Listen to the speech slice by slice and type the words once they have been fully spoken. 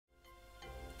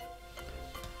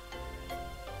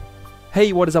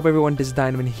Hey, what is up everyone, this is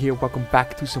Donna here, welcome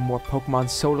back to some more Pokemon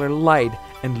Solar Light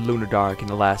and Lunar Dark. In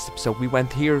the last episode we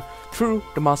went here through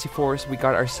the mossy forest, we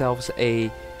got ourselves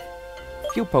a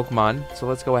few Pokemon, so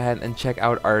let's go ahead and check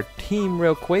out our team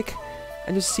real quick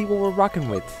and just see what we're rocking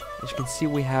with. As you can see,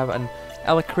 we have an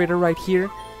Critter right here,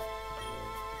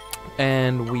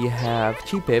 and we have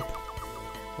Chipip,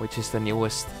 which is the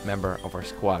newest member of our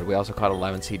squad. We also caught a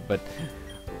 11 seed, but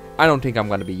I don't think I'm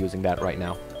going to be using that right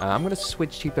now. I'm going to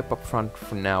switch Chipip up front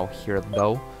for now here,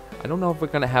 though. I don't know if we're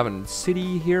going to have a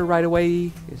city here right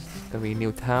away. It's going to be a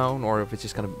new town, or if it's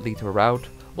just going to lead to a route.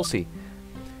 We'll see.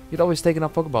 You'd always take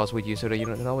enough Pokeballs with you so that you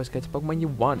don't always get the Pokemon you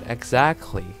want.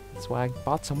 Exactly. That's why I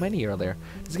bought so many earlier.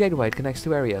 This gateway, it connects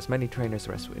two areas. Many trainers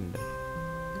rest in them.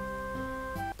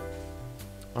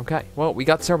 Okay, well, we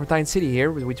got Serpentine City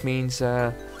here, which means,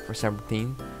 for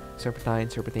Serpentine,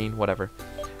 whatever.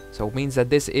 So it means that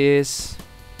this is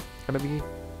gonna be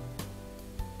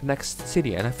the next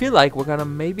city, and I feel like we're gonna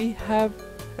maybe have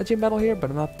a gym battle here, but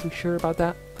I'm not too sure about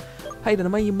that. Hey,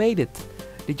 Donna, you made it.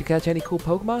 Did you catch any cool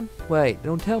Pokemon? Wait,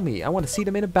 don't tell me. I want to see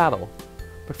them in a battle.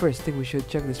 But first, I think we should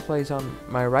check this place on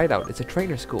my ride out. It's a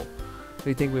trainer school. Do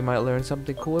you think we might learn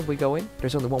something cool if we go in?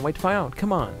 There's only one way to find out.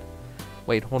 Come on.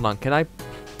 Wait, hold on. Can I?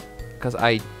 Because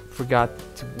I forgot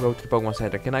to go to the Pokemon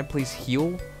Center. Can I please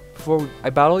heal before I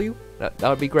battle you? That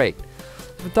would be great.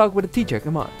 Let's talk with a teacher.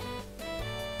 Come on.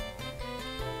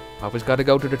 Always got to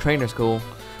go to the trainer school.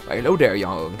 Hello there,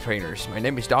 young trainers. My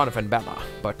name is Donna and Bella,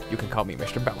 but you can call me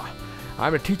Mr. Bella.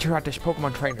 I'm a teacher at this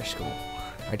Pokemon trainer school.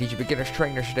 I teach beginners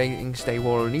trainers things they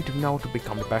will need to know to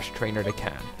become the best trainer they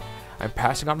can. I'm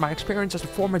passing on my experience as the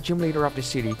former gym leader of the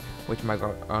city, which my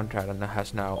granddaughter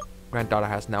has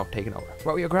now taken over.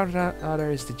 Well, your granddaughter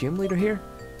is the gym leader here?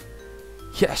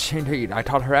 Yes, indeed. I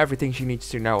taught her everything she needs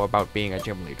to know about being a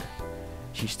gym leader.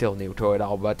 She's still new to it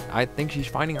all, but I think she's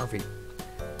finding her feet.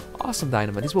 Awesome,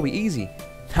 Dynamo. This will be easy.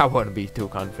 I wouldn't be too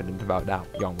confident about that,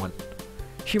 young one.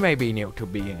 She may be new to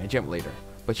being a gym leader,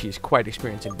 but she is quite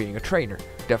experienced in being a trainer.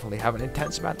 Definitely have an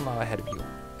intense battle ahead of you.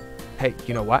 Hey,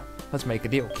 you know what? Let's make a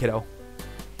deal, kiddo.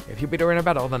 If you beat her in a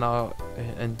battle,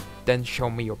 then show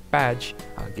me your badge,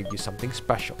 I'll give you something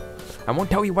special. I won't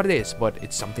tell you what it is, but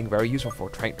it's something very useful for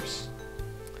trainers.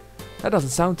 That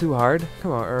doesn't sound too hard.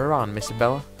 Come on, Mr.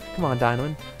 Bella. Come on,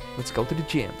 Dynamon. Let's go to the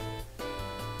gym.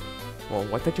 Well,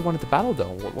 what did you want at the battle,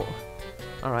 though?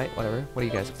 Alright, whatever. What do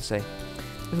you guys have to say?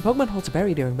 If a Pokemon holds a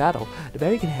berry during battle, the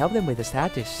berry can help them with a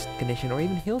status condition or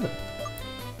even heal them.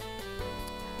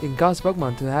 You can cause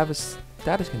Pokemon to have a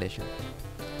status condition.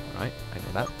 Alright, I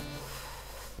know that.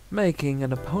 Making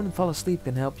an opponent fall asleep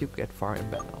can help you get far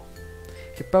in battle.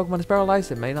 If your Pokemon is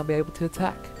paralyzed, it may not be able to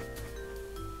attack.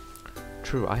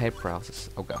 True, I hate paralysis.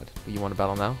 Oh god. You want to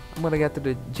battle now? I'm gonna get to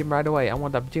the gym right away. I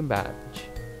want that gym badge.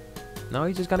 No,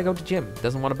 he's just gonna go to gym.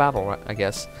 Doesn't want to battle, I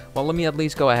guess. Well, let me at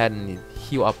least go ahead and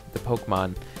heal up the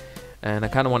Pokemon. And I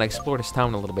kind of want to explore this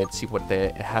town a little bit, see what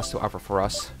it has to offer for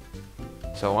us.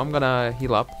 So I'm gonna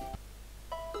heal up.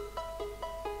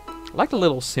 I like the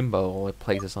little symbol it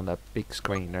places on that big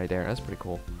screen right there. That's pretty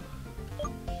cool.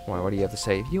 Well, what do you have to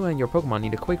say? If you and your Pokemon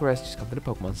need a quick rest, just come to the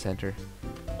Pokemon Center.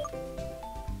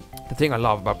 The thing I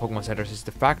love about Pokemon Centers is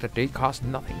the fact that they cost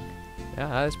nothing. Yeah,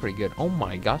 that's pretty good. Oh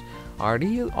my gosh. Are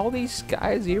all these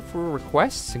guys here for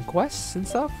requests and quests and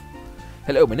stuff?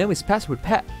 Hello, my name is Password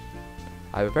Pet.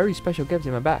 I have a very special gift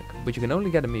in my bag, but you can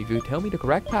only get them if you tell me the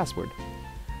correct password.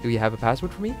 Do you have a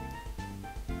password for me?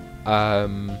 I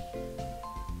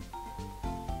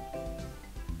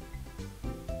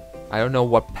don't know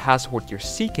what password you're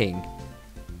seeking.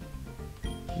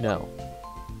 No.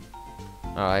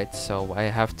 Alright, so I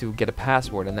have to get a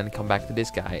password and then come back to this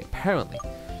guy, apparently.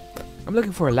 I'm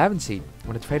looking for a 11 seed. I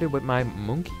want to trade it with my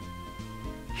monkey.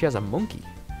 She has a monkey.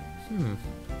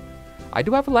 I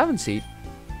do have 11 seed.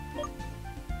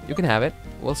 You can have it.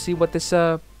 We'll see what this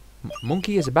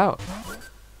monkey is about.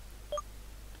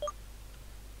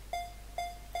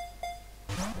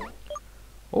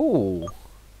 Oh,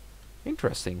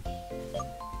 interesting.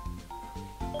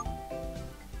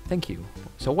 Thank you.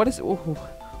 So what is? Oh,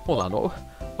 hold on.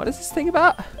 What is this thing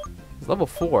about? It's level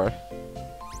 4.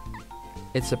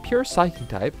 It's a pure psychic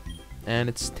type, and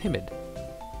it's timid.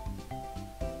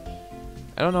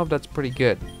 I don't know if that's pretty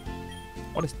good.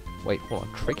 What is? Wait, hold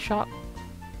on. Trick shot?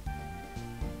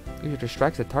 User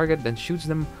distracts the target, then shoots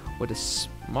them with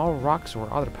small rocks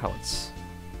or other pellets.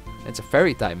 It's a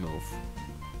fairy type move.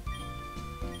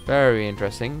 Very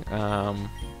interesting. I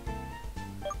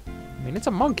mean, it's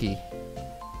a monkey,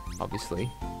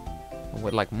 obviously,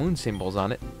 with like moon symbols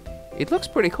on it. It looks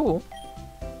pretty cool.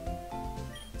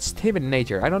 It's timid in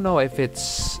nature. I don't know if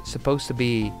it's supposed to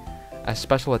be a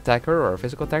special attacker or a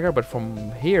physical attacker, but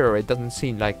from here it doesn't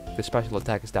seem like the special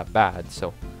attack is that bad,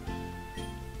 so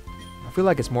I feel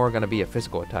like it's more gonna be a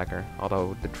physical attacker,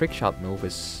 although the trick shot move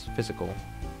is physical,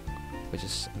 which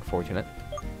is unfortunate.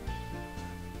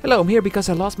 Hello, I'm here because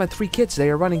I lost my 3 kids. They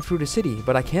are running through the city,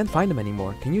 but I can't find them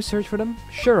anymore. Can you search for them?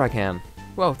 Sure I can.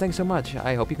 Well, thanks so much.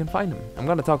 I hope you can find them. I'm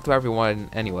gonna talk to everyone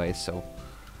anyway, so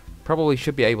probably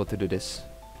should be able to do this.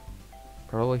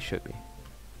 Probably should be.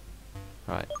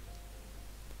 Alright.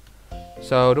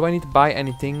 So, do I need to buy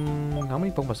anything? How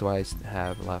many Pokemon do I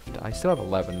have left? I still have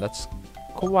 11. That's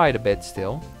quite a bit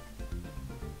still.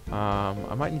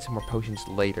 I might need some more potions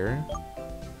later.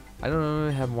 I don't know,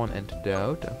 I have 1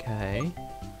 antidote. Okay.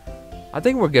 I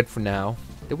think we're good for now.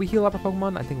 Did we heal up our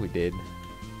Pokemon? I think we did.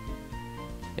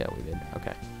 Yeah, we did.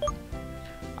 Okay.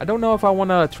 I don't know if I want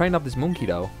to train up this monkey,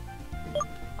 though.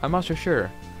 I'm not so sure.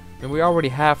 I mean, we already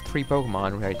have 3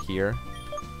 Pokemon right here.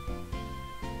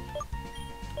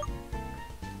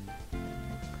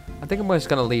 I think I'm just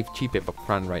going to leave Cheepip up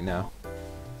front right now.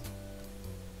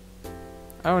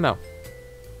 I don't know.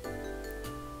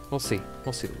 We'll see.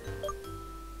 We'll see.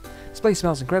 This place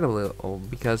smells incredible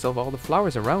because of all the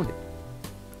flowers around it.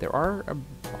 There are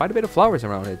quite a bit of flowers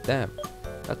around it, damn.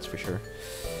 That's for sure.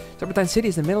 Serpentine City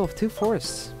is in the middle of 2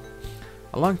 forests.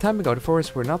 A long time ago, the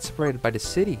forests were not separated by the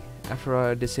city.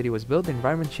 After the city was built, the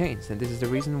environment changed, and this is the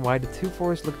reason why the 2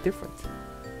 forests look different.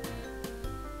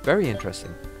 Very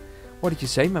interesting. What did you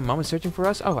say? My mom is searching for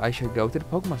us? Oh, I should go to the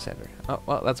Pokemon Center. Oh,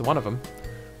 well, that's one of them.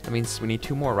 That means we need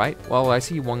 2 more, right? Well, I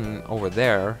see one over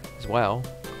there as well.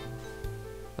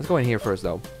 Let's go in here first,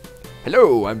 though.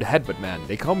 Hello, I'm the Headbutt Man.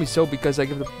 They call me so because I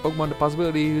give the Pokemon the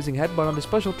possibility of using Headbutt on the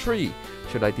special tree.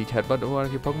 Should I teach Headbutt to one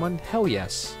of your Pokemon? Hell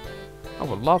yes. I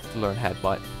would love to learn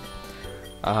Headbutt.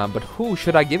 But who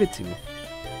should I give it to?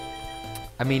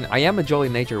 I mean, I am a jolly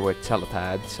nature with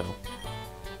Celatad, so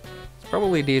it's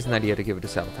probably a decent idea to give it to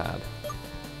Celatad.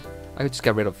 I could just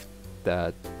get rid of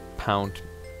the Pound,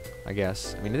 I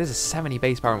guess. I mean, it is a 70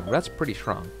 base power move. That's pretty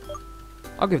strong.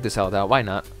 I'll give it to Celatad. Why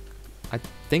not? I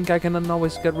think I can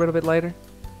always get rid of it later.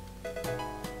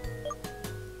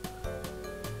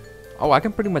 Oh, I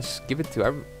can pretty much give it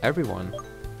to everyone.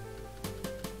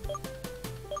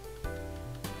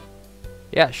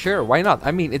 Yeah, sure, why not?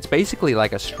 I mean, it's basically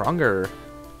like a stronger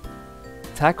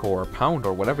attack or pound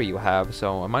or whatever you have,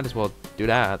 so I might as well do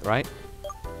that, right?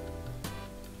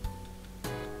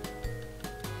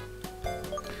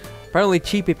 Apparently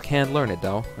Cheepip can't learn it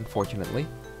though, unfortunately.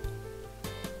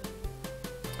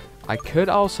 I could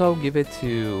also give it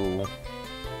to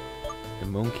the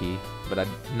monkey, but I'm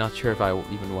not sure if I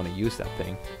even want to use that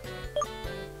thing.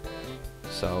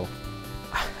 So,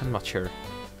 I'm not sure.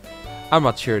 I'm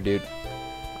not sure, dude.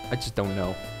 I just don't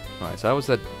know. Alright, so that was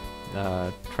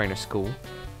the trainer school.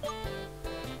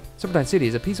 Serpentine City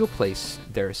is a peaceful place.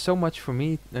 There is so much for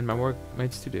me and my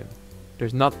workmates to do.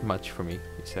 There's not much for me,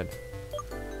 he said.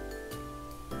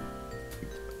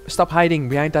 Stop hiding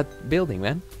behind that building,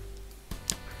 man.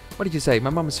 What did you say? My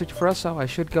mom is searching for us, so I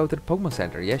should go to the Pokemon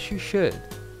Center. Yes, you should.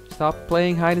 Stop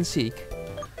playing hide and seek.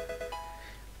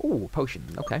 Ooh, potion.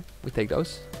 Okay, we take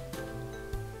those.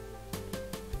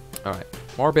 Alright,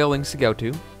 more buildings to go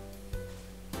to.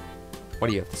 What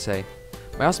do you have to say?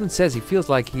 My husband says he feels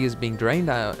like he is being drained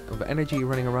out of energy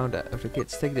running around after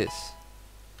kids. Take this.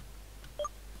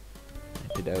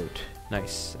 Antidote.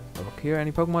 Nice. Look here,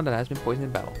 any Pokemon that has been poisoned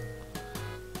in battle.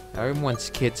 Everyone's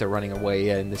kids are running away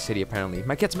in the city, apparently.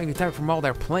 My kids make me tired from all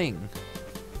their playing.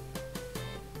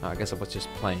 Oh, I guess I was just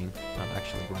playing, not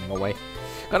actually running away.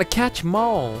 Gotta catch them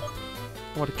all.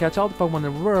 I want to catch all the Pokemon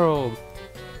in the world.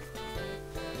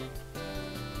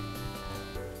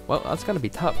 Well, that's gonna be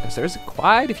tough, because there's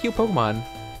quite a few Pokemon.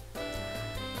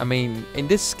 I mean, in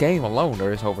this game alone,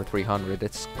 there's over 300.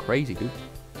 It's crazy, dude.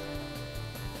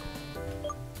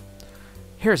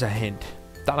 Here's a hint.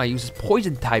 Donna uses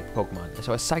poison-type Pokemon,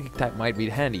 so a Psychic type might be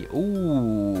handy.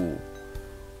 Ooh.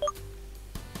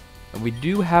 And we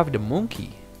do have the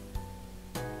monkey.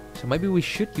 So maybe we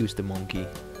should use the monkey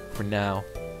for now.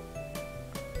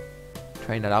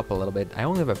 Train that up a little bit. I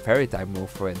only have a Fairy-type move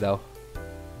for it, though.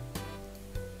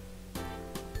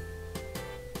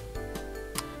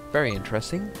 Very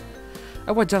interesting.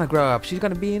 I want Donna to grow up. She's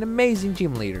gonna be an amazing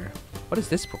gym leader. What is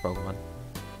this for Pokemon?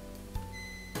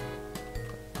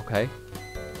 Okay.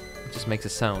 It just makes a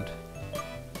sound.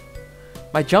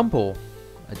 My Jumple.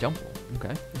 A Jumple.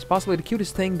 Okay. It's possibly the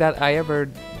cutest thing that I ever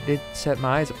did set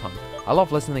my eyes upon. I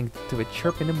love listening to it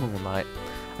chirp in the moonlight.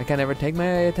 I can't ever take my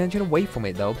attention away from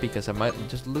it though, because I might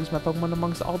just lose my Pokemon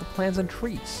amongst all the plants and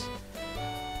trees.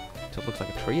 So it looks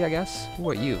like a tree, I guess. Who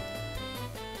are you?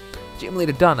 Gym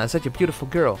leader Donna, such a beautiful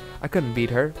girl. I couldn't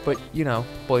beat her, but you know,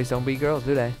 boys don't beat girls,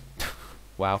 do they?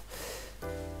 Wow.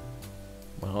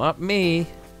 Well, not me.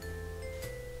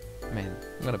 Man,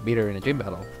 I'm gonna beat her in a gym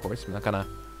battle, of course. I'm not gonna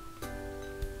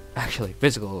actually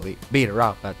physically beat her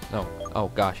up. No. Oh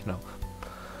gosh, no.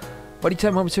 What do you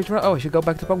tell me? Search around? Oh, I should go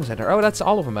back to the Pokémon Center. Oh, that's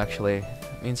all of them actually.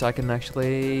 It means I can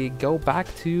actually go back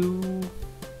to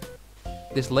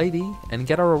this lady and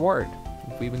get a reward.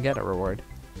 If we even get a reward.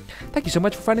 Thank you so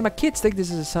much for finding my kids. Take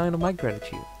this as a sign of my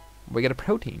gratitude. We get a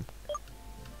protein.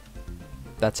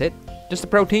 That's it? Just a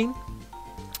protein?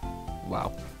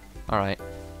 Wow. Alright.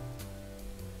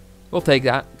 We'll take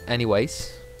that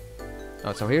anyways.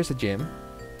 Oh, so here's the gym.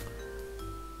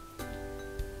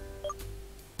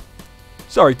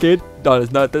 Sorry, kid.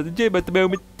 Donna's not at the gym at the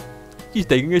moment. She's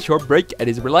taking a short break and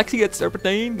is relaxing at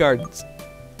Serpentine Gardens.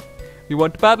 If you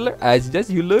want to battle her, I suggest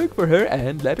you look for her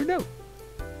and let her know.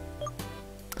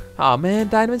 Aw, man,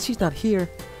 Diamond, she's not here.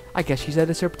 I guess she's at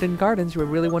the Serpentine Gardens. We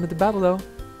really wanted to battle, though.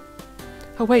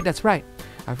 Oh, wait, that's right.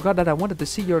 I forgot that I wanted to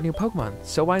see your new Pokemon,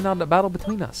 so why not a battle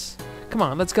between us? Come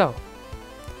on, let's go.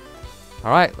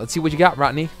 Alright, let's see what you got,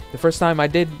 Rodney. The first time I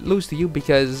did lose to you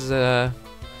because,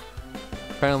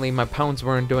 apparently my pounds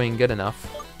weren't doing good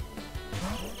enough.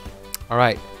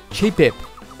 Alright, Cheap-Pip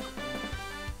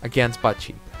against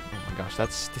Butt-Cheap. Oh my gosh,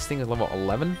 this thing is level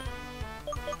 11?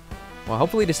 Well,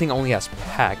 hopefully this thing only has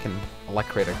Pack and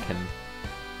Electrator can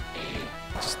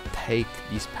just take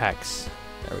these packs.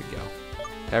 There we go.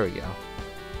 There we go.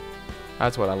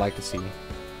 That's what I like to see.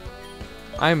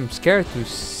 I'm scared to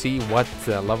see what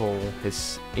level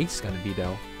his Ace is gonna be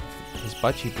though. His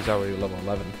Butt-Cheap is already level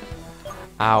 11.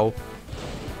 Ow.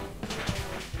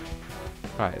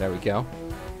 Alright, there we go.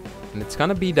 And it's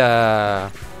gonna be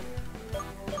the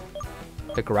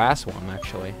grass one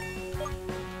actually.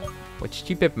 Which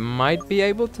Cheap-Pip might be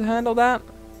able to handle that.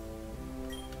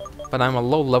 But I'm a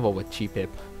low level with Cheap-Pip.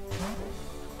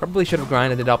 Probably should have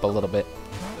grinded it up a little bit.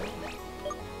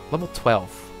 Level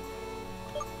 12.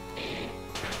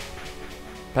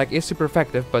 Pack is super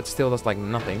effective, but still does like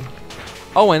nothing.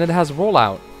 Oh, and it has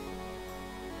rollout.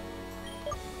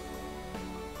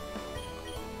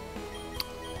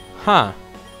 Huh.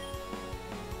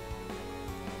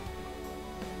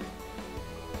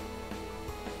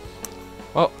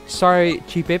 Well, sorry,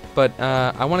 Cheap-Pip, but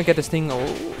I want to get this thing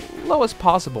low as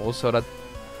possible so that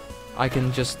I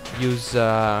can just use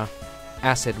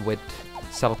acid with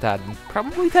Celotad and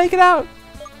probably take it out.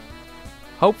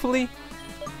 Hopefully.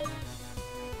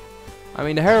 I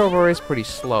mean, the Herbivorous is pretty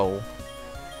slow.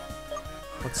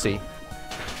 Let's see.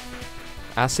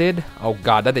 Acid? Oh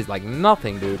god, that is like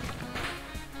nothing, dude.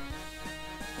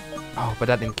 Oh, but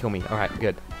that didn't kill me. Alright,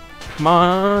 good. Come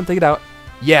on, take it out.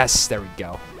 Yes, there we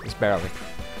go. Just barely.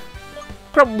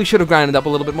 Probably should have grinded up a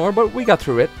little bit more, but we got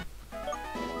through it.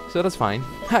 So that's fine.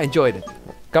 I enjoyed it.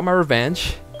 Got my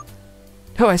revenge.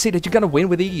 Oh, I see that you're gonna win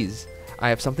with ease. I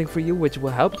have something for you which will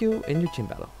help you in your gym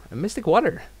battle. A Mystic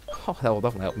Water. Oh, that will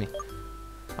definitely help me.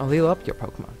 I'll heal up your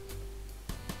Pokemon.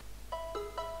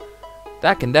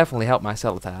 That can definitely help my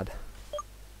Celotad.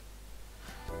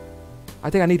 I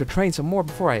think I need to train some more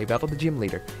before I battle the gym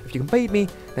leader. If you can beat me,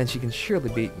 then she can surely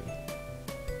beat me.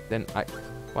 Then I...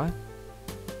 What?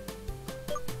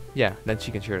 Yeah, then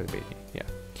she can surely beat me. Yeah.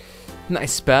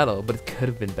 Nice battle, but it could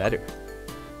have been better.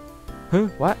 Huh?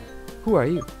 What? Who are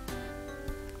you?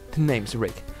 The name's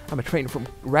Rick. I'm a trainer from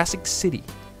Jurassic City.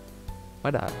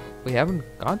 What? We haven't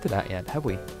gone to that yet, have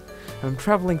we? I'm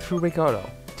traveling through Ricardo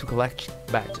to collect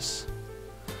badges.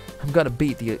 I'm gonna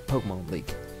beat the Pokemon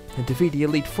League and defeat the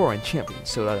Elite Four and Champions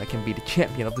so that I can be the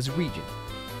champion of this region.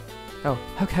 Oh,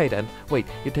 okay then. Wait,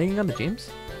 you're taking on the gyms?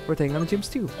 We're taking on the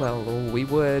gyms too. Well, we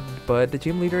would, but the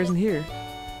gym leader isn't here.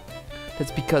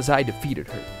 That's because I defeated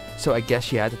her, so I guess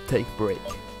she had to take a break.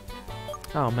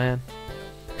 Oh man.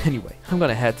 Anyway, I'm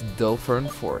gonna head to Dulfern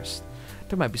Forest.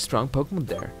 There might be strong Pokemon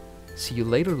there. See you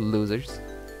later, losers.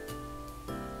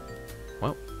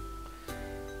 Well,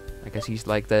 I guess he's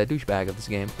like the douchebag of this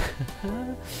game.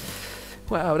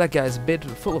 Wow, that guy's a bit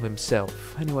full of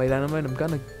himself. Anyway, then I'm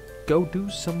gonna go do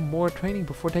some more training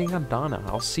before taking on Donna.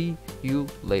 I'll see you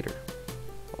later.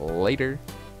 Later,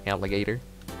 alligator.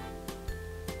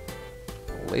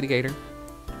 Lady-gator.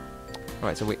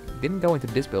 Alright, so we didn't go into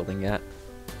this building yet.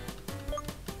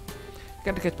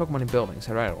 Got to catch Pokemon in buildings.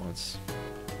 I read it once.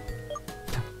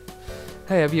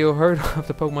 Hey, have you heard of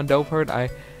the Pokemon Doveherd? I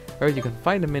heard you can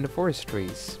find them in the forest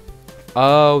trees.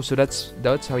 Oh, so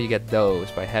that's how you get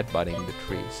those, by headbutting the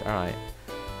trees. Alright.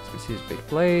 So we see this big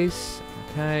place.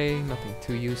 Okay, nothing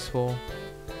too useful.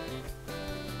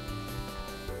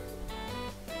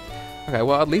 Okay,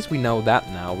 well at least we know that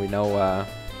now. We know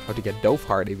how to get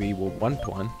Doveherd if we will want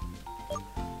one.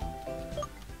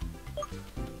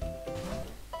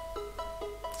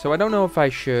 So I don't know if I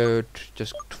should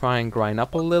just try and grind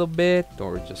up a little bit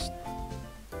or just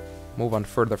move on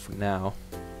further for now.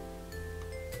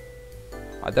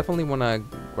 I definitely want to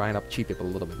grind up Cheap a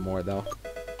little bit more though.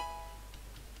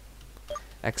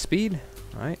 X speed,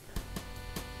 right?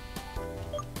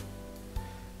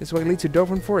 This way leads to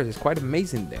Dolphin Forest. It's quite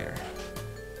amazing there.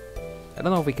 I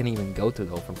don't know if we can even go to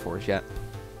Dolphin Forest yet.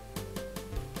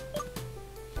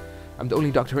 I'm the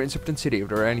only doctor in Serpent City. If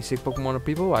there are any sick Pokemon or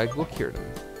people, I will cure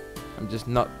them. I'm just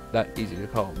not that easy to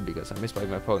call because I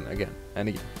misplaced my phone again and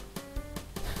again.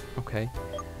 Okay.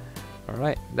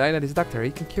 Alright, Donna is doctor. He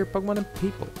can cure Pokemon and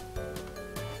people.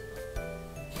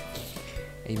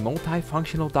 A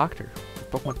multifunctional doctor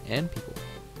for Pokemon and people.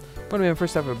 When we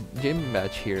first have a gym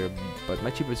badge here, but my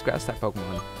Cheap is grass type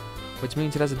Pokemon, which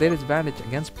means it has a data advantage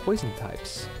against poison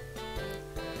types.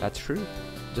 That's true.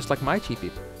 Just like my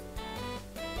Cheap.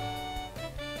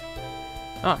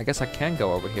 Ah, I guess I can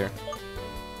go over here.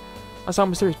 I saw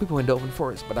mysterious people in Dolphin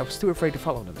Forest, but I was too afraid to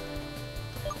follow them.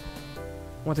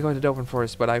 I want to go into Dolphin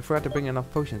Forest, but I forgot to bring enough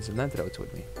potions and antidotes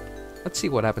with me. Let's see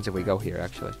what happens if we go here,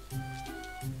 actually.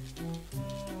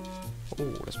 Oh,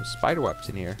 there's some spider webs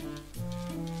in here.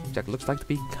 That looks like to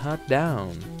be cut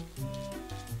down.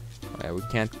 Oh, yeah, we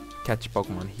can't catch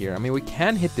Pokemon here. I mean, we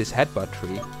can hit this headbutt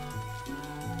tree.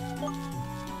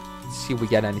 Let's see if we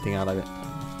get anything out of it.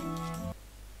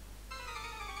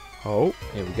 Oh,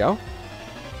 here we go.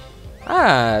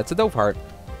 Ah, it's a dope heart.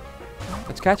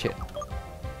 Let's catch it.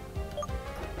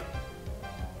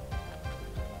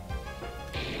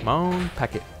 Come on,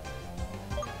 pack it.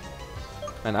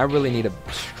 And I really need a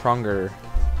stronger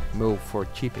move for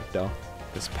Cheap It though.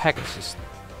 This pack is just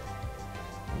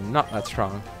not that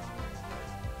strong.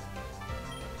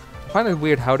 I find it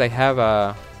weird how they have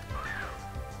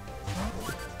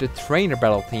the trainer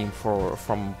battle team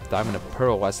from Diamond and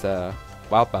Pearl as the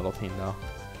wild battle team though.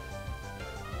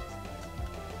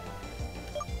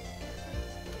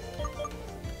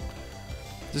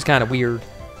 This is kind of weird.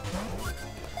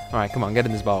 Alright, come on, get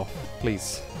in this ball,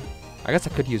 please. I guess I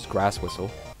could use Grass Whistle.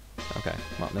 Okay,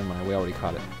 well, never mind, we already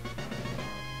caught it.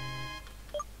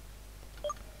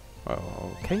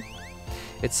 Okay.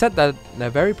 It's said that the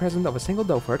very presence of a single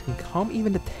Dolphart can calm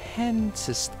even the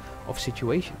tensest of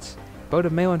situations. Both a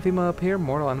male and female appear,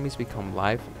 mortal enemies become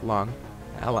lifelong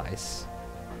allies.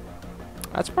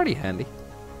 That's pretty handy.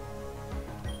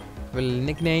 Will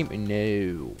nickname?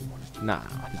 No.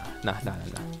 Nah.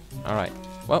 Alright,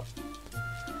 well.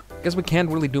 Guess we can't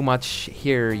really do much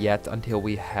here yet until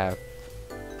we have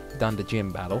done the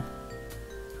gym battle.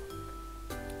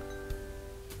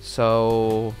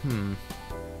 So,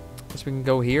 guess we can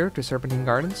go here to Serpentine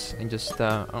Gardens and just,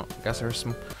 oh, guess there's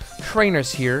some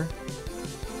trainers here.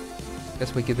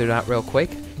 Guess we can do that real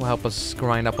quick. Will help us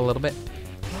grind up a little bit.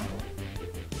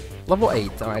 Level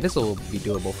 8. Alright, this will be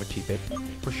doable for Cheap It,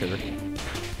 for sure.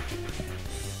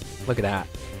 Look at that.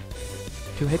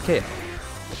 2-hit KO.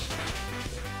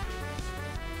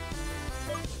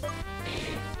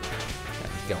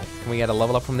 Go. Can we get a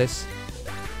level up from this?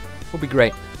 Would be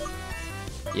great.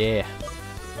 Yeah.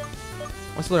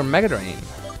 What's their Mega Drain?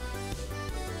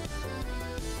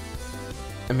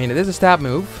 I mean, it is a stab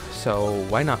move, so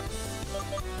why not?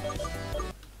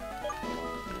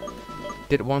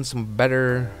 Did want some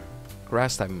better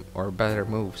grass type or better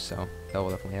moves, so that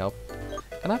will definitely help.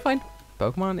 Can I find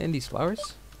Pokemon in these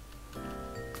flowers?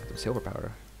 Some silver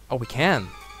powder. Oh, we can.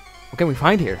 What can we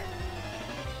find here?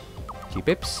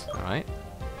 G-Pips. Alright.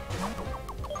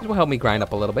 This will help me grind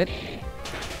up a little bit.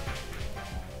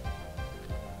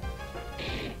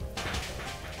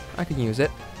 I can use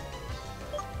it.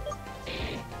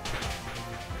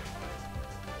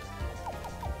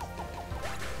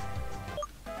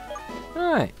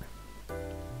 Alright.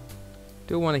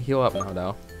 Do want to heal up now,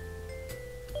 though.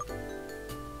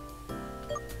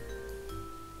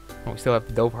 Oh, we still have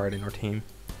the Dope Heart in our team.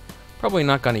 Probably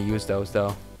not going to use those,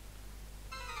 though.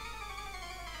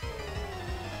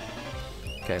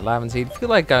 Okay, Lavin Seed. I feel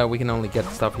like we can only get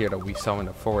stuff here that we saw in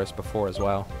the forest before as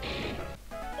well.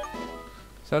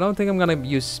 So I don't think I'm gonna be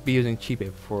using Cheap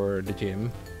It for the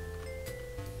gym.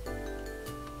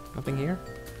 Nothing here?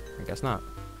 I guess not.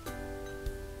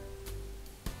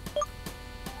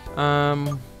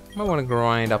 Might want to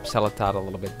grind up Celotat a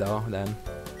little bit though, then.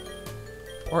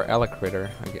 Or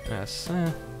Elicritter, I guess.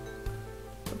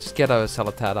 Let's just get a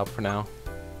Celotat up for now.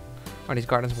 Are these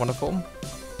gardens wonderful?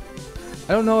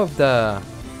 I don't know if the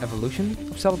evolution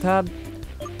of Celotat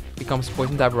becomes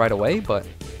poison type right away, but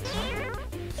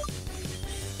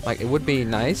like it would be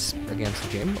nice against the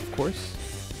gym, of course.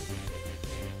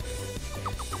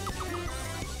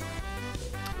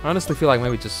 I honestly feel like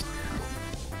maybe just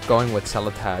going with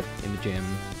Celotat in the gym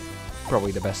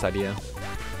probably the best idea.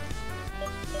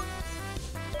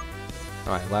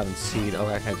 Alright, 11 seed. Oh,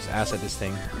 I can just acid this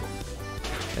thing.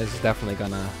 It's definitely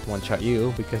gonna one-shot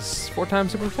you because 4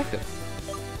 times super effective.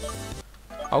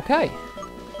 Okay.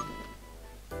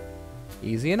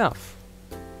 Easy enough.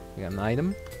 We got an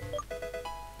item.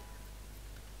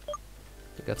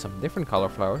 We got some different color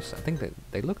flowers. I think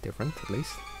they look different, at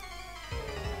least.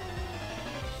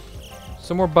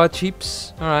 Some more butt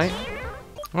cheeps. Alright.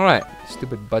 Alright.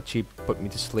 Stupid butt cheep put me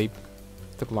to sleep.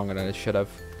 Took longer than it should have.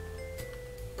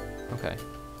 Okay.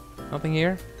 Nothing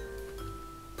here?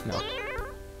 No.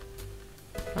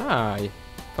 Ah, you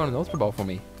found an Ultra Ball for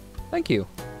me. Thank you.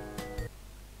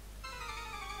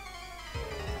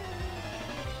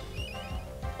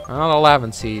 Another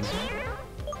 11 seed.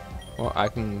 Well, I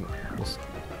can just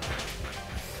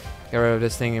get rid of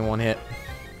this thing in one hit.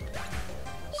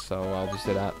 So I'll just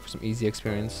do that for some easy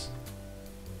experience.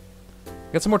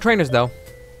 Get some more trainers though.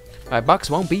 My Bucks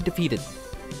won't be defeated.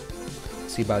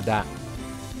 Let's see about that.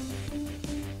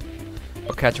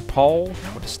 I'll catch a Paul.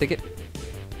 What to stick it?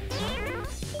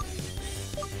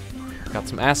 Got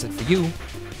some acid for you.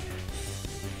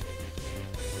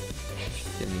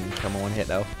 Didn't come on one hit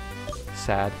though.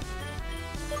 Sad.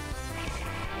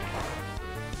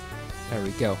 There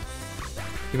we go.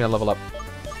 Give me a level up.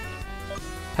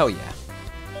 Hell yeah.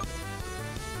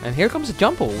 And here comes a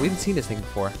Jumble. We haven't seen this thing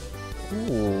before.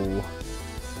 Ooh.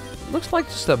 Looks like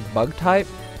just a bug type.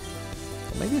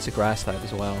 Or maybe it's a grass type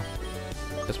as well.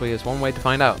 This way is one way to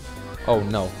find out. Oh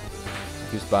no.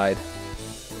 Used bide.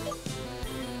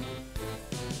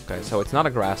 Okay, so it's not a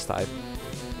grass type.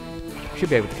 Should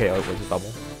be able to KO it with a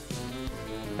bubble.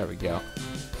 There we go.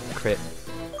 Crit.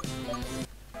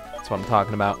 That's what I'm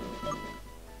talking about.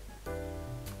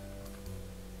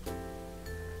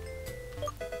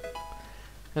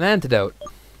 An antidote.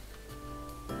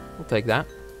 We'll take that.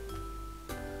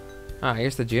 Ah,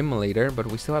 here's the gym leader, but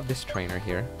we still have this trainer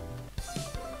here.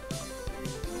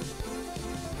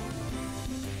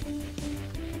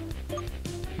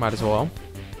 Might as well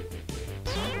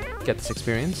get this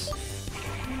experience.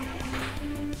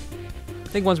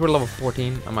 I think once we're level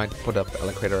 14, I might put up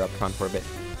Electrator up front for a bit.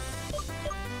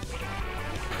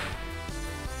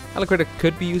 Electrator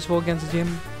could be useful against the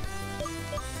gym.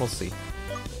 We'll see.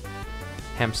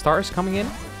 Hamstars coming in.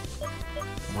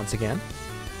 Once again.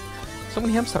 So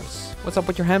many Hamstars. What's up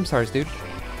with your Hamstars, dude?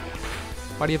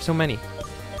 Why do you have so many?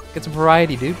 Get some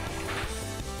variety, dude.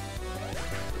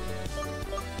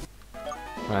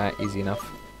 Alright, easy enough.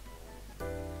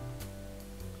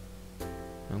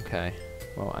 Okay.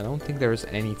 Well, I don't think there's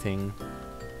anything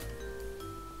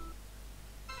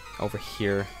over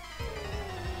here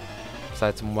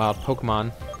besides some wild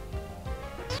Pokemon.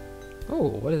 Oh,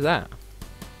 what is that?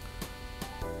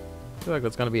 I feel like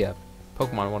that's gonna be a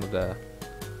Pokemon one of the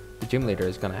gym leader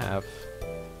is gonna have.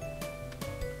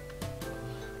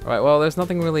 Alright, well, there's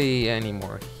nothing really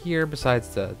anymore here besides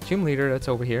the gym leader that's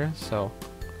over here, so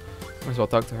might as well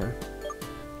talk to her.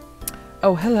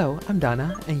 Oh, hello, I'm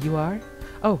Donna, and you are?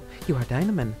 Oh, you are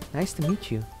Dynaman. Nice to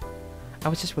meet you. I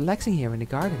was just relaxing here in the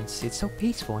gardens. It's so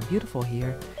peaceful and beautiful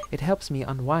here. It helps me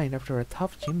unwind after a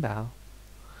tough gym battle.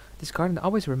 This garden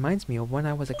always reminds me of when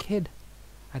I was a kid.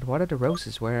 I'd water the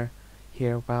roses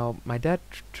here while my dad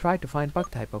tried to find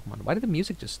bug-type Pokemon. Why did the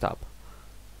music just stop?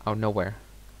 Oh, nowhere.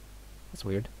 That's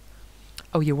weird.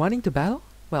 Oh, you're wanting to battle?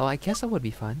 Well, I guess that would be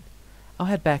fun. I'll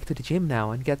head back to the gym now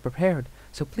and get prepared,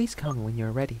 so please come when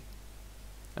you're ready.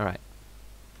 Alright.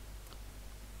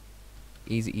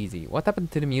 Easy, easy. What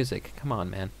happened to the music? Come on,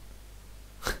 man.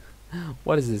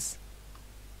 What is this?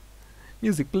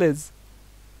 Music, please.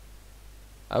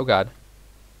 Oh god.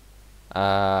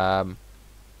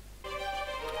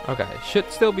 Okay, should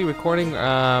still be recording.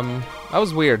 That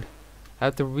was weird. I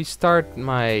have to restart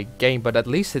my game, but at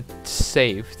least it's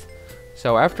saved.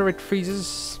 So after it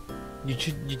freezes, you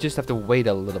just have to wait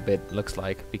a little bit, looks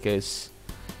like, because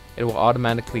it will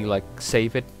automatically like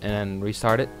save it and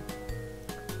restart it.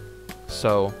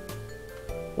 So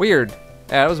weird.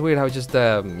 Yeah, that was weird how just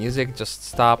the music just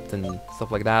stopped and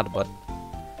stuff like that, but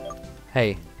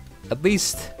hey, at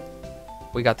least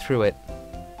we got through it,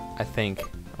 I think.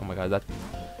 Oh my god,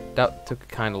 that took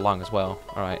kind of long as well.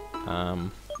 Alright,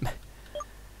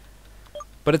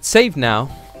 but it's saved now,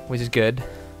 which is good.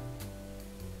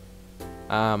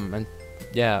 And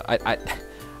yeah, I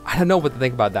don't know what to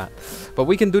think about that, but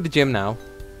we can do the gym now.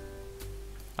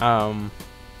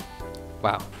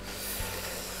 Wow.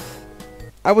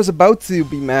 I was about to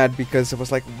be mad because I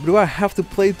was like, do I have to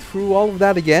play through all of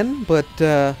that again? But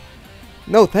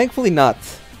no, thankfully not.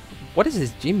 What is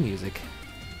this gym music?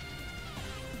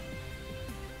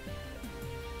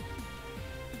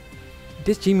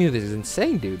 This gym music is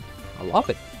insane, dude. I love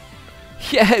it.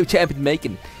 Yeah, champion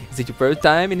making. Is it your first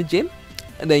time in the gym?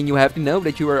 And then you have to know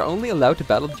that you are only allowed to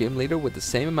battle the gym leader with the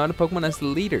same amount of Pokemon as the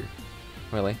leader.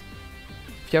 Really?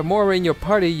 If you have more in your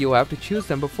party, you'll have to choose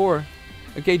them before.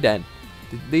 Okay then.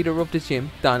 The leader of the gym,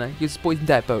 Donna, uses poison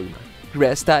type Pokemon.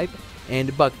 Grass type and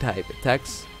the bug type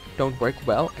attacks don't work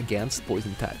well against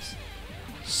poison types.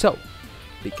 So,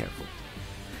 be careful.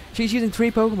 She's using 3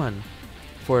 Pokemon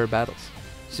for her battles,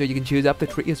 so you can choose up to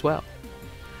 3 as well.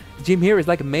 The gym here is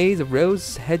like a maze of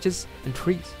rows, hedges, and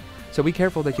trees, so be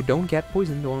careful that you don't get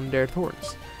poisoned on their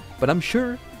thorns. But I'm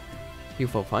sure you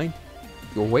will find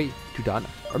your way to Donna.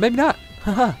 Or maybe not.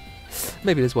 Haha.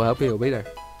 Maybe this will help you obey there.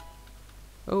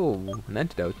 Oh, an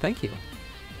antidote. Thank you.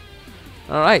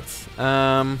 Alright.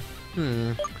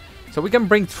 So we can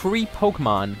bring 3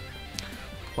 Pokemon.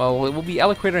 Well, it will be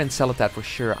Elecrator and Celotat for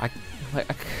sure. I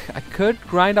could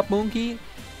grind up Monkey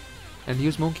and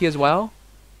use Monkey as well.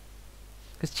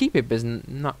 Because Cheepip is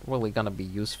not really gonna be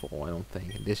useful, I don't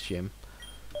think, in this gym.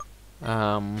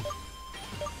 I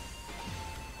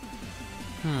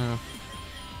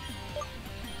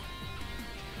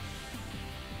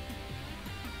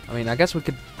mean, I guess we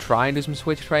could try and do some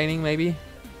switch training, maybe.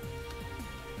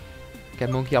 Get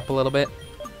Monkey up a little bit.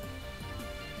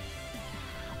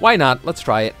 Why not? Let's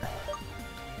try it.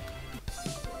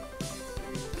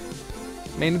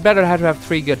 I mean, better have to have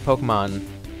 3 good Pokemon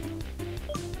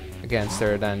against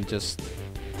her than just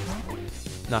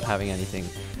not having anything.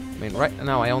 I mean, right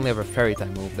now I only have a Fairy type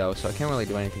move though, so I can't really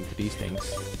do anything to these things.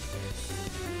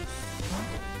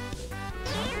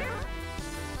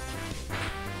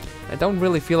 I don't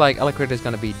really feel like Elecrator is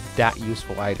gonna be that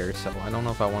useful either, so I don't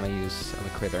know if I want to use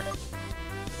Elecrator.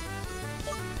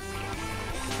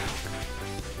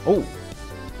 Oh,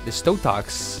 this Stotox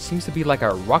seems to be like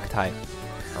a rock type.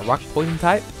 A rock poison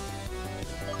type?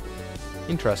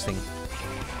 Interesting.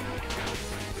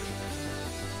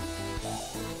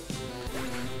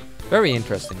 Very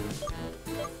interesting.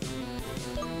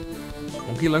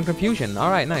 Monkey learn confusion.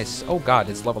 Alright, nice. Oh god,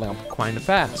 it's leveling up quite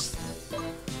fast.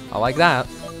 I like that.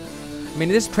 I mean,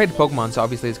 it is traded Pokemon, so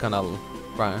obviously it's gonna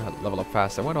level up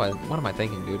faster. What am I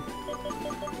thinking, dude?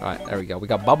 Alright, there we go. We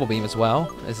got Bubble Beam as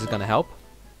well. This is gonna help.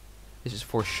 This is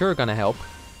for sure gonna help.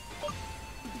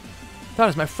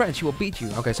 Donna's my friend, she will beat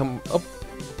you. Okay, so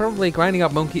probably grinding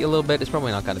up Monkey a little bit is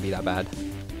probably not gonna be that bad.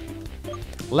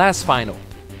 Last final.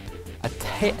 A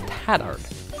Tattard.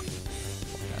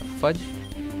 Fudge?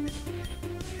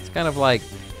 It's kind of like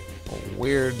a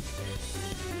weird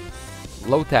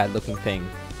Lotad looking thing.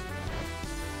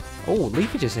 Oh,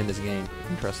 Leafage is in this game.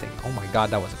 Interesting. Oh my god,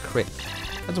 that was a crit.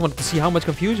 I just wanted to see how much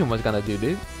confusion was gonna do,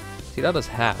 dude. See, that does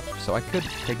half, so I could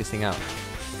take this thing out.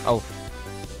 Oh,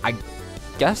 I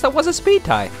guess that was a speed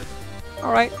tie.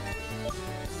 Alright.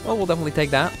 Well, we'll definitely take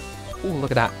that. Ooh,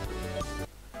 look at that.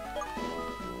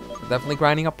 Definitely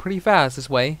grinding up pretty fast this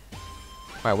way.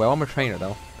 Alright, well, I'm a trainer,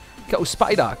 though. Go,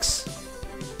 Spidox!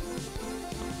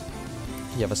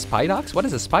 You have a Spidox? What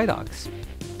is a Spidox?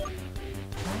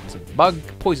 It's a bug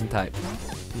poison type,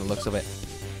 from the looks of it.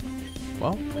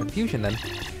 Well, confusion then.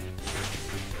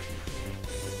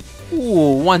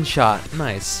 Ooh, one shot.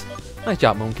 Nice. Nice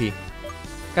job, Monkey.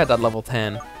 Got that level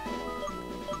 10.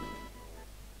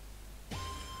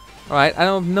 Alright, I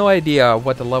have no idea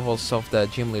what the levels of the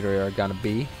gym leader are gonna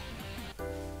be.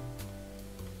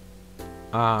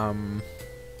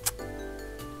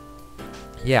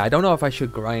 Yeah, I don't know if I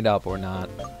should grind up or not.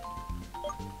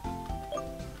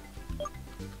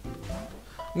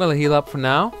 I'm gonna heal up for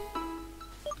now.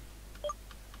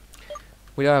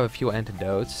 We do have a few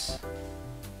antidotes.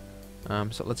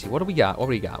 So let's see, what do we got?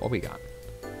 We got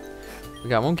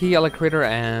Monkey, Elecrator,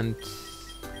 and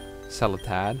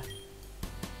Celotat.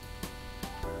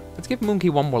 Let's give Monkey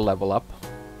one more level up.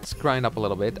 Let's grind up a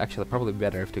little bit. Actually, probably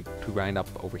better to grind up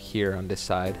over here on this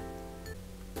side.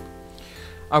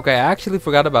 Okay, I actually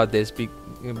forgot about this,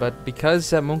 but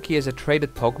because Monkey is a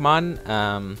traded Pokemon,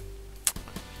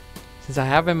 since I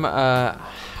have him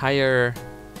higher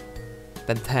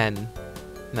than 10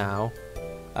 now,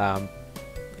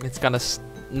 it's gonna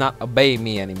not obey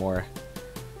me anymore.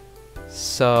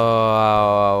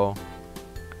 So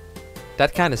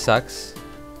that kind of sucks.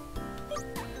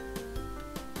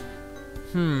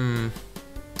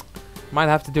 Might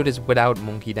have to do this without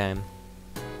Monkey then.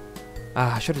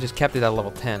 I should have just kept it at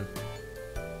level 10.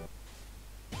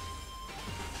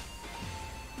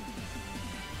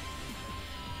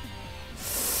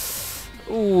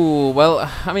 Ooh, well,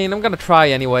 I mean, I'm gonna try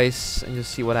anyways and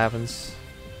just see what happens.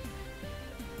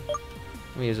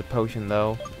 Let me use a potion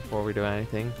though before we do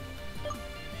anything.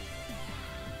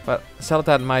 But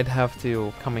Celotat might have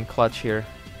to come in clutch here.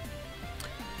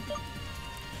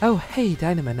 Oh, hey,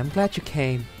 Dynaman, I'm glad you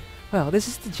came. Well, this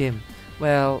is the gym.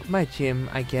 Well, my gym,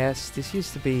 I guess. This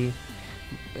used to be...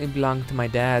 It belonged to my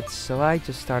dad, so I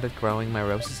just started growing my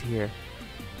roses here.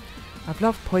 I've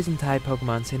loved poison-type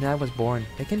Pokemon since I was born.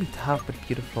 They can be tough but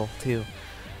beautiful, too.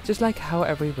 Just like how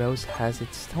every rose has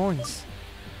its thorns.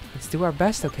 Let's do our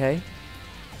best, okay?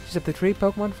 Choose up to 3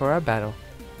 Pokemon for our battle.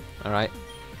 Alright.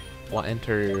 We'll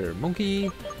enter Monkey,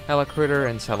 Alacritter,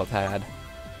 and Celatad.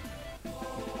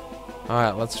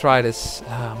 Alright, let's try this.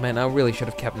 Ah, man, I really should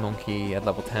have kept Monkey at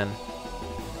level 10.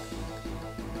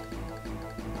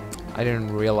 I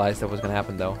didn't realize that was gonna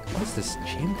happen though. What is this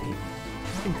gym team?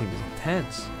 This gym team is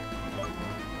intense.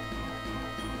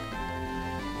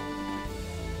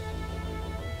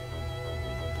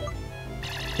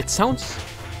 It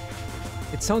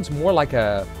sounds more like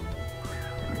an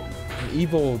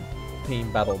evil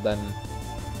team battle than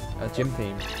a gym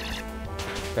team.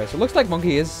 Okay, so it looks like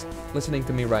Monkey is listening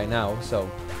to me right now, so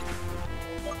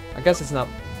I guess it's not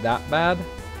that bad.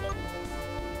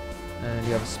 And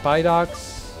you have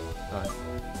Spidox.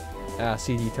 Alright.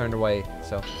 CD turned away,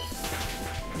 so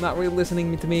not really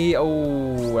listening to me.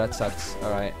 Oh, that sucks.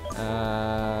 Alright.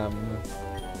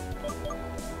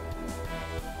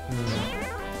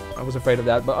 I was afraid of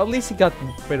that, but at least he got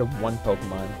rid of one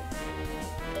Pokemon.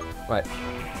 Right.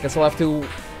 Guess I'll have to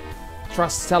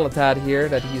trust Celatad here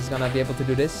that he's gonna be able to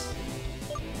do this.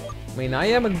 I mean, I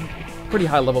am a pretty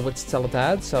high level with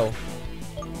Celatad, so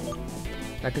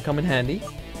that could come in handy.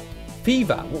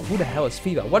 Fiva! Who the hell is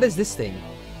Fiva? What is this thing?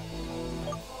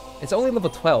 It's only level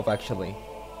 12, actually.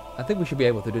 I think we should be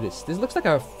able to do this. This looks like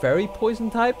a fairy poison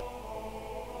type.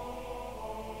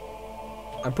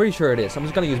 I'm pretty sure it is. I'm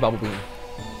just gonna use Bubble Beam.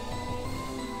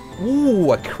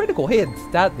 Ooh, a critical hit!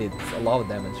 That did a lot of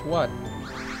damage. What?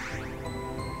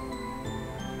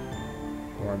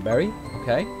 Warm Berry?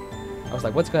 Okay. I was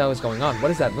like, what's the hell is going on?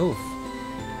 What is that move?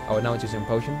 Oh, now it's using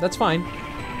Potion. That's fine.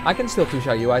 I can still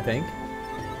two-shot you, I think.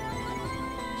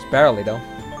 Just barely, though.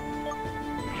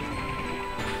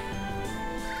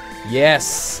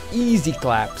 Yes! Easy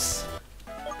claps!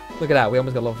 Look at that, we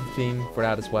almost got level 15 for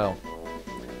that as well.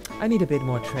 I need a bit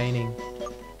more training.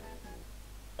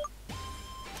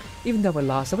 Even though I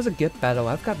lost, that was a good battle.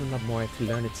 I've got a lot more to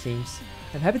learn, it seems.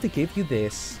 I'm happy to give you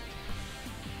this.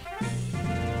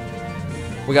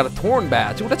 We got a Torn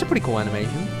badge. Oh, that's a pretty cool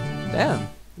animation. Damn.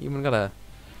 You even got a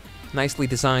nicely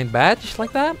designed badge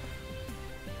like that?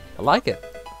 I like it.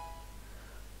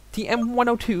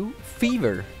 TM102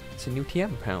 Fever. It's a new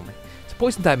TM apparently. It's a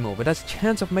poison type move. It has a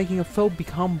chance of making a foe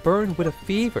become burned with a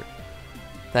fever.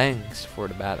 Thanks for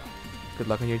the battle. Good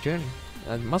luck on your journey.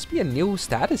 It must be a new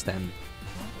status then.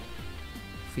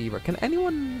 Fever. Can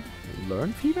anyone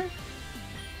learn Fever?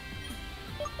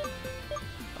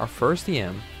 Our first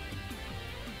TM.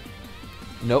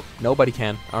 Nope, nobody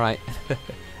can. Alright.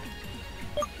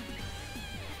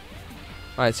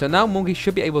 Alright, so now Monkey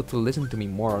should be able to listen to me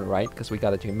more, right? Because we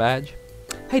got a gym badge.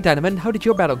 Hey Dynaman, how did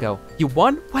your battle go? You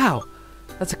won? Wow!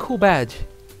 That's a cool badge.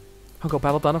 I'll go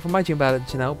battle Donna for my gym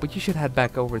badge now, but you should head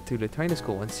back over to the trainer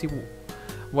school and see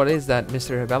what it is that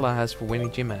Mr. Bella has for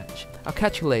winning gym badge. I'll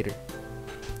catch you later.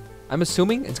 I'm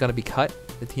assuming it's gonna be cut,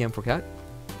 the TM for cut.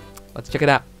 Let's check it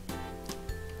out.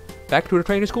 Back to the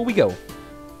trainer school we go.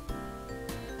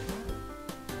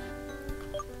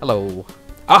 Hello.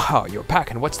 Aha, you're back,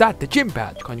 and what's that? The gym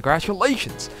badge.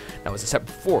 Congratulations. Now, as I said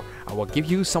before, I will give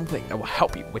you something that will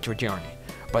help you with your journey.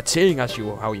 But seeing as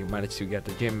how you managed to get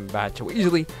the gym badge so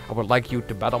easily, I would like you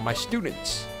to battle my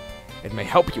students. It may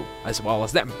help you, as well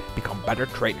as them, become better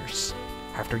trainers.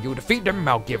 After you defeat them,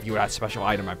 I'll give you that special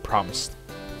item I promised.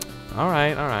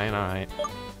 Alright. I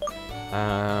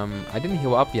didn't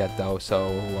heal up yet though, so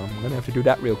I'm gonna have to do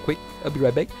that real quick. I'll be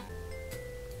right back.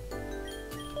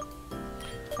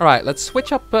 Alright, let's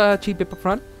switch up Cheap-Pip up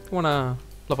front. Wanna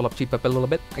level up Cheap-Pip a little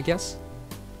bit, I guess.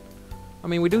 I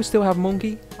mean, we do still have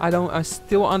Monkey. I'm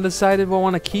still undecided if I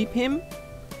wanna keep him.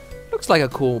 Looks like a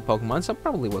cool Pokemon, so I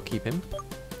probably will keep him.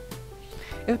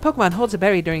 If a Pokemon holds a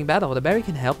berry during battle, the berry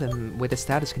can help them with a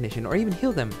status condition or even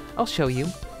heal them. I'll show you.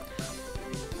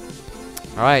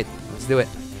 Alright, let's do it.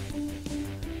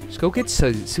 Let's go get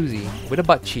Susie with a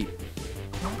butt cheek.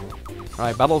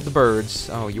 Alright, Battle of the Birds.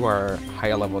 Oh, you are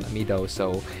higher level than me though,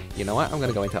 so you know what? I'm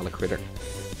gonna go into Alacritter.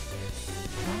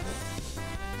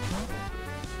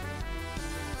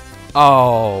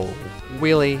 Oh,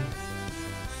 really?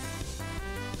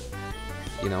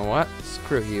 You know what?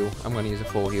 Screw you. I'm gonna use a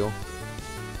full heal.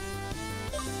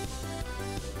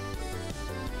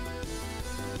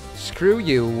 Screw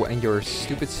you and your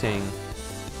stupid sing.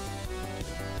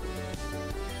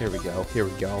 Here we go.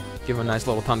 Give him a nice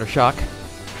little Thunder Shock.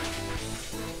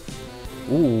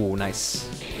 Ooh, nice.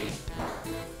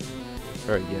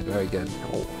 Very good, very good.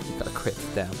 Oh, you got a crit.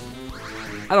 Damn.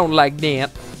 I don't like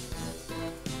that.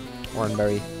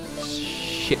 Oranberry.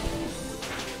 Shit.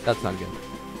 That's not good.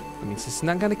 That means it's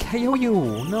not gonna KO you.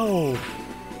 No.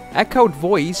 Echoed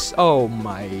voice. Oh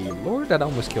my lord, that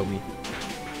almost killed me.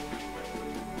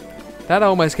 That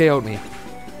almost KO'd me.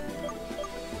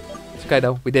 It's okay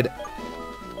though, we did it.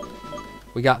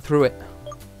 We got through it.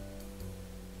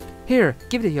 Here,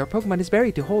 give it your Pokemon this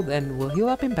berry to hold and will heal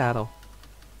up in battle.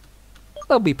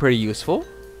 That'll be pretty useful.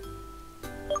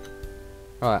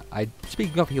 Alright,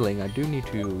 speaking of healing, I do need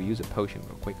to use a potion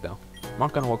real quick though. I'm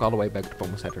not gonna walk all the way back to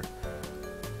Pokemon Center.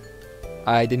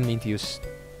 I didn't mean to use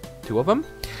 2 of them.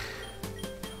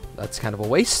 That's kind of a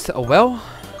waste. Oh well.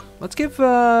 Let's give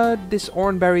this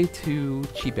Oranberry to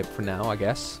Cheepip for now, I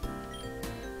guess.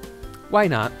 Why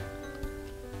not?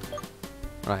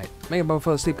 Right. Mega Bone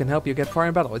Full of Sleep can help you get far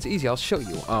in battle. It's easy, I'll show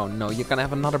you. Oh no, you're gonna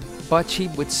have another butt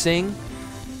cheap with Sing?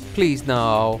 Please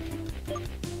no.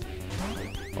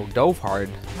 Oh, Dovehard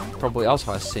probably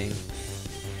also has Sing.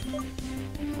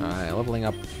 Alright, leveling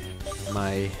up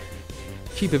my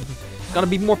Cheepip. Gonna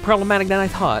be more problematic than I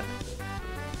thought.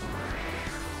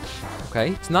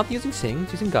 Okay, it's not using Sing,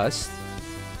 it's using Gust.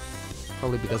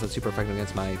 Probably because it's super effective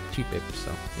against my Cheepip,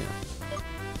 so yeah.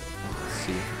 Let's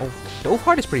see. Oh,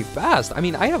 Dovehard is pretty fast. I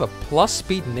mean, I have a plus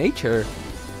speed nature.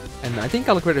 And I think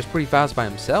Aliquid is pretty fast by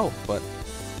himself, but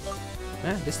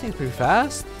man, this thing's pretty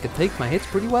fast. Can take my hits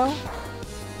pretty well.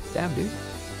 Damn, dude.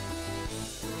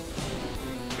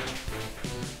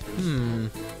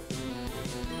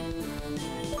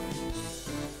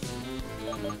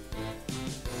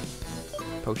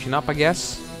 Potion up, I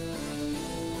guess.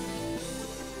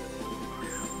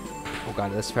 Oh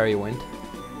god, that's Fairy Wind.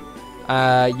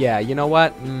 Yeah, you know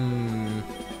what?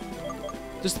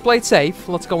 Just to play it safe,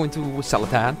 let's go into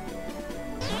Celadon.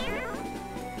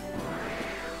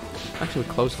 Actually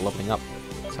close to leveling up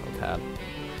Celadon.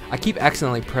 I keep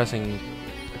accidentally pressing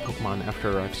the Pokemon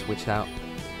after I've switched out.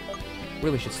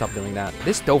 Really should stop doing that.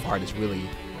 This Dovehard is really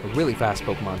a really fast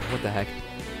Pokemon. What the heck?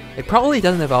 It probably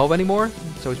doesn't evolve anymore,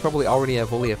 so it's probably already a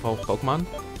fully evolved Pokemon.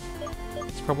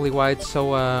 It's probably why it's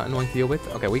so annoying to deal with.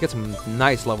 Okay, we got some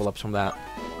nice level ups from that.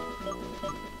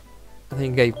 I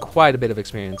think it gave quite a bit of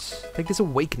experience. Take this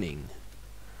Awakening.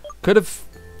 Could have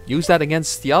used that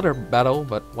against the other battle,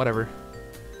 but whatever.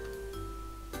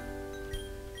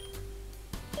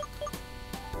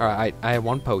 Alright, I have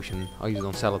 1 potion. I'll use it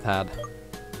on Celadon.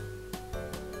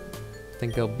 I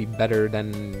think it'll be better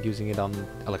than using it on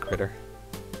Elicritter.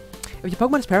 If your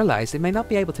Pokemon is paralyzed, it may not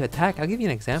be able to attack. I'll give you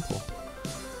an example.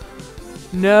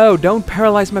 No, don't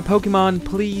paralyze my Pokemon,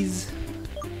 please.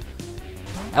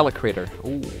 Elicritter.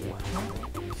 Ooh.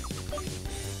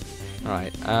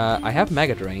 Alright, I have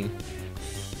Mega Drain.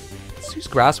 Let's use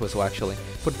Grass Whistle, actually.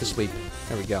 Put it to sleep.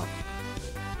 There we go.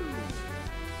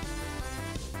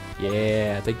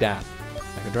 Yeah, take that.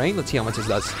 Mega Drain. Let's see how much this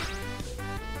does.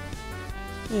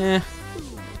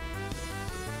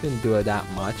 Didn't do it that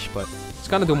much, but it's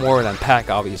gonna do more than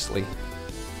Pack, obviously.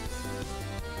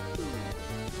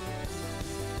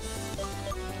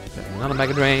 Another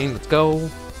Mega Drain. Let's go.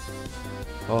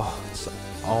 Oh, it's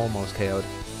almost KO'd.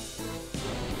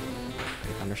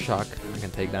 Under Shock. I can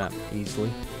take that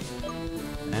easily.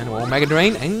 And one Mega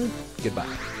Drain, and goodbye.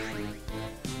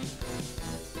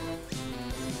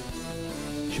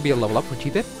 Should be a level up for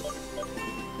Cheepip.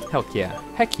 Heck yeah.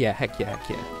 Heck yeah, heck yeah, heck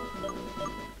yeah.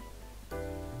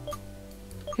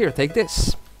 Here, take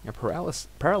this. Your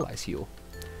paralyze heal.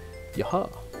 Yaha.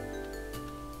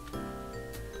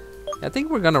 I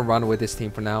think we're gonna run with this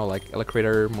team for now, like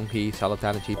Elicritter, Monkey,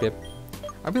 Celadon, and Cheepip.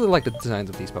 I really like the designs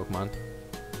of these Pokemon.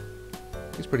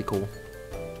 It's pretty cool.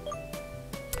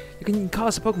 You can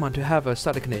cause a Pokemon to have a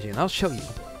static condition. I'll show you.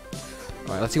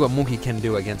 Alright, let's see what Monkey can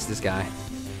do against this guy.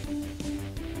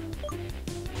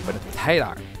 But a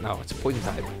Chai-Tao. No, it's a poison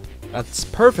type. That's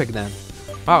perfect then.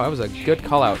 Wow, that was a good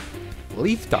call out.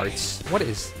 Leaf Darts. What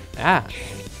is that?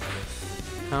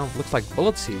 Oh, looks like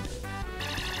Bullet Seed.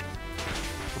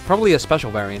 Probably a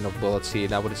special variant of Bullet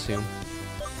Seed, I would assume.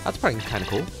 That's probably kind of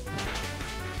cool.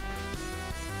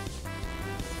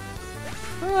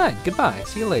 Alright, goodbye.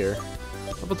 See you later.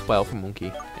 Level 12 for Monkey.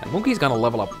 Yeah, Monkey's gonna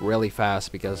level up really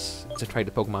fast because it's a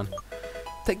traded Pokemon.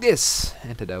 Take this!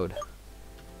 Antidote.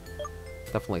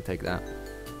 Definitely take that.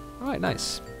 Alright,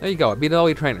 nice. There you go, I beat all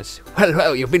your trainers.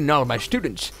 Well, you've beaten all of my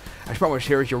students. I promise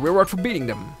here is your reward for beating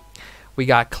them. We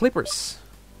got Clippers.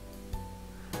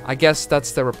 I guess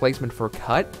that's the replacement for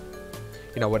Cut.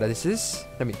 You know what this is?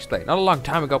 Let me explain. Not a long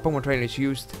time ago, Pokemon trainers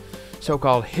used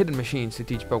so-called hidden machines to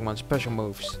teach Pokemon special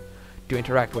moves to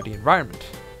interact with the environment.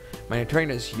 Many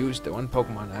trainers used the one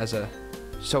Pokemon as a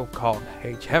so-called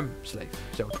HM slave.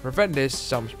 So to prevent this,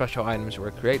 some special items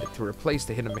were created to replace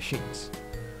the hidden machines.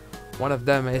 One of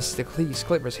them is these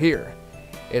clippers here.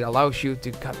 It allows you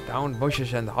to cut down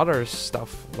bushes and other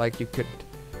stuff like you could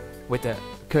with a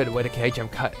HM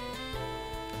cut.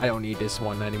 I don't need this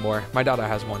one anymore. My daughter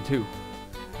has one too.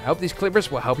 I hope these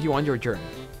clippers will help you on your journey.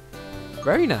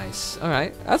 Very nice. All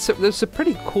right, that's a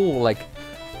pretty cool like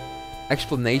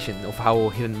explanation of how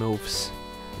hidden moves,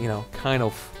 you know, kind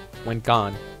of went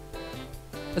gone.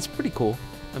 That's pretty cool.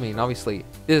 I mean, obviously,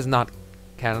 it is not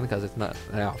canon because it's not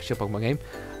an official Pokemon game,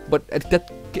 but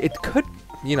it could,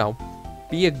 you know,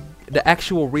 be the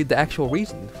actual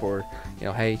reason for, you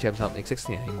know, hey, HM's not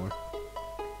existing anymore.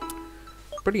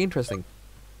 Pretty interesting.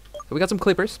 So we got some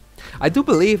clippers. I do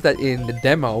believe that in the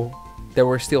demo there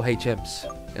were still HMs,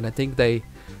 and I think they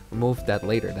removed that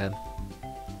later then.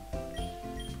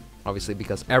 Obviously,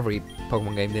 because every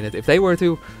Pokemon game did it. If they were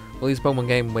to release a Pokemon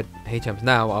game with HMs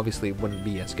now, obviously it wouldn't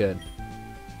be as good.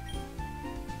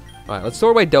 Alright, let's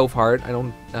store away Dove Heart. I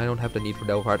don't have the need for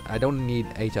Dove Heart. I don't need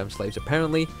HM slaves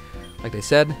apparently, like they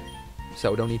said,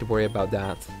 so don't need to worry about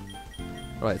that.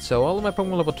 Alright, so all of my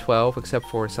Pokemon level 12 except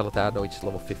for Chai-Tao, which is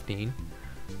level 15.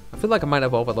 I feel like I might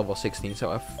evolve at level 16,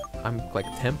 so I'm like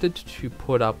tempted to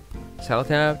put up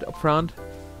Chai-Tao up front.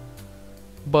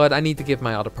 But I need to give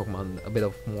my other Pokemon a bit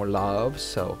of more love,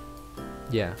 so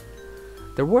yeah.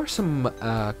 There were some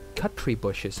cut tree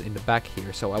bushes in the back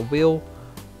here, so I will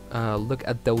look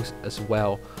at those as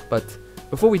well. But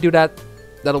before we do that,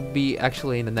 that'll be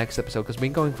actually in the next episode, because we've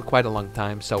been going for quite a long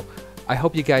time. So I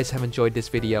hope you guys have enjoyed this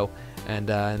video, and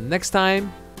next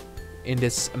time in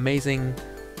this amazing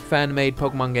fan-made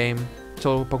Pokemon game,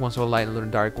 Pokemon Soul Light and Lunar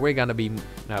Dark, we're gonna be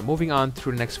moving on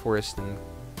through the next forest and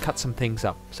cut some things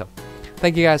up. So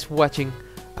thank you guys for watching.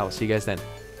 I will see you guys then.